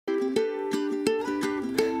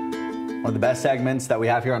One of the best segments that we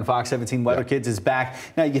have here on Fox 17 Weather Kids is back.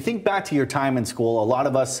 Now, you think back to your time in school, a lot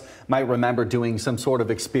of us might remember doing some sort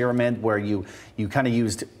of experiment where you kind of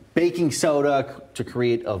used baking soda to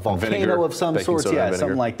create a volcano of some sort. Yeah,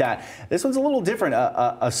 something like that. This one's a little different,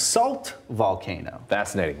 a salt volcano.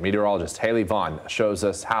 Fascinating. Meteorologist Haley Vaughn shows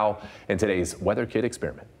us how in today's Weather Kid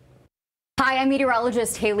experiment. Hi, I'm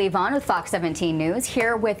meteorologist Haley Vaughn with Fox 17 News,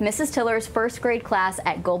 here with Mrs. Tiller's first grade class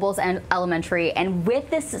at Gobles Elementary. And with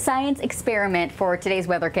this science experiment for today's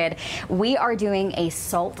Weather Kid, we are doing a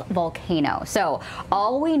salt volcano. So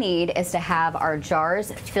all we need is to have our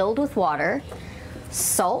jars filled with water,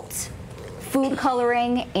 salt, food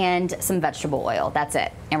coloring, and some vegetable oil. That's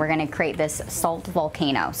it. And we're going to create this salt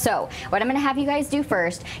volcano. So what I'm going to have you guys do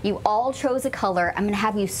first, you all chose a color. I'm going to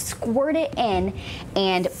have you squirt it in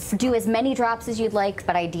and do as many drops as you'd like,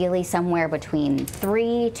 but ideally somewhere between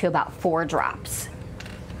 3 to about 4 drops.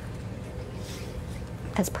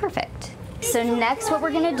 That's perfect. So next what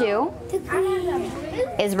we're going to do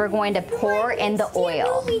is we're going to pour in the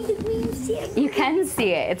oil. You can see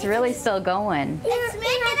it. It's really still going. It's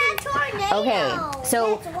making a tornado. Okay,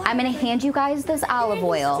 so I'm going to hand you guys this olive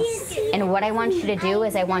oil, and what I want you to do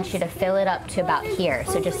is I want you to fill it up to about here,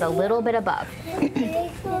 so just a little bit above.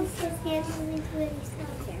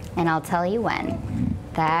 And I'll tell you when.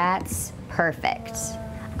 That's perfect.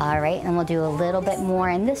 All right, and we'll do a little bit more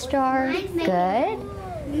in this jar. Good.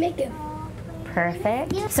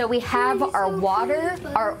 Perfect. So we have our water,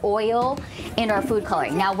 our oil, and our food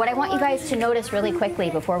coloring. Now what I want you guys to notice really quickly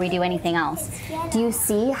before we do anything else, do you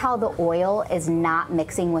see how the oil is not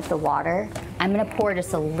mixing with the water? I'm going to pour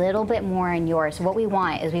just a little bit more in yours. So what we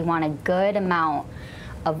want is we want a good amount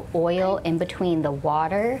of oil in between the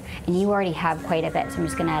water, and you already have quite a bit, so I'm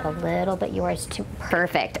just going to add a little bit yours too.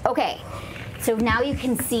 Perfect. Okay. So now you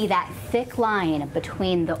can see that thick line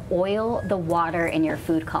between the oil, the water, and your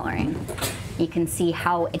food coloring. You can see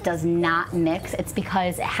how it does not mix. It's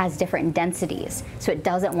because it has different densities, so it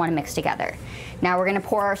doesn't want to mix together. Now we're going to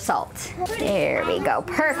pour our salt. There we go.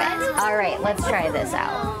 Perfect. All right, let's try this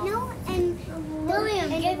out.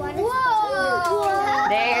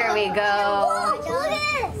 There we go.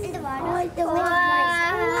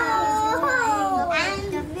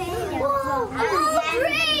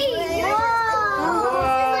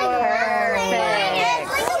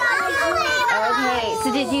 So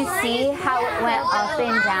did you see how it went up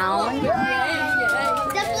and down?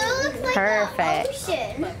 Perfect.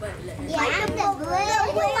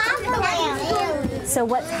 So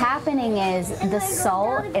what's happening is the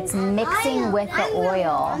salt, it's mixing with the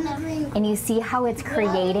oil. And you see how it's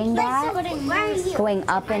creating that? Going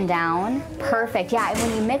up and down? Perfect. Yeah, and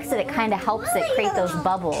when you mix it, it kind of helps it create those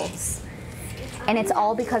bubbles. And it's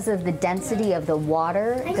all because of the density of the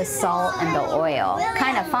water, the salt, and the oil.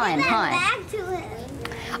 Kind of fun, huh?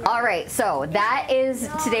 All right, so that is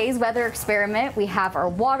today's weather experiment. We have our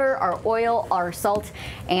water, our oil, our salt,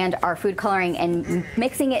 and our food coloring, and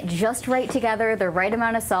mixing it just right together, the right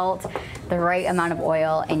amount of salt, the right amount of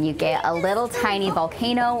oil, and you get a little tiny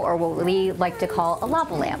volcano, or what we like to call a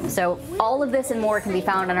lava lamp. So all of this and more can be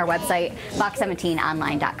found on our website,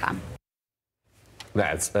 fox17online.com.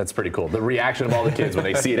 That's pretty cool. The reaction of all the kids when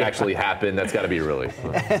they see it actually happen, that's got to be really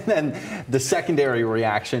fun. And then the secondary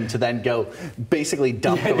reaction to then go basically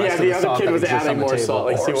dump the rest of the the salt. other kid was that adding more table. salt,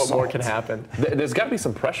 like see what more can happen. There's got to be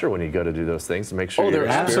some pressure when you go to do those things to make sure your there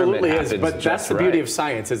absolutely is, experiment but happens that's the just beauty right. of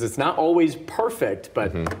science, is it's not always perfect,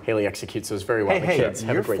 but Haley executes those very well. The kids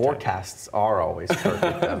have your a great time. forecasts are always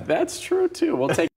perfect. That's true too. We'll take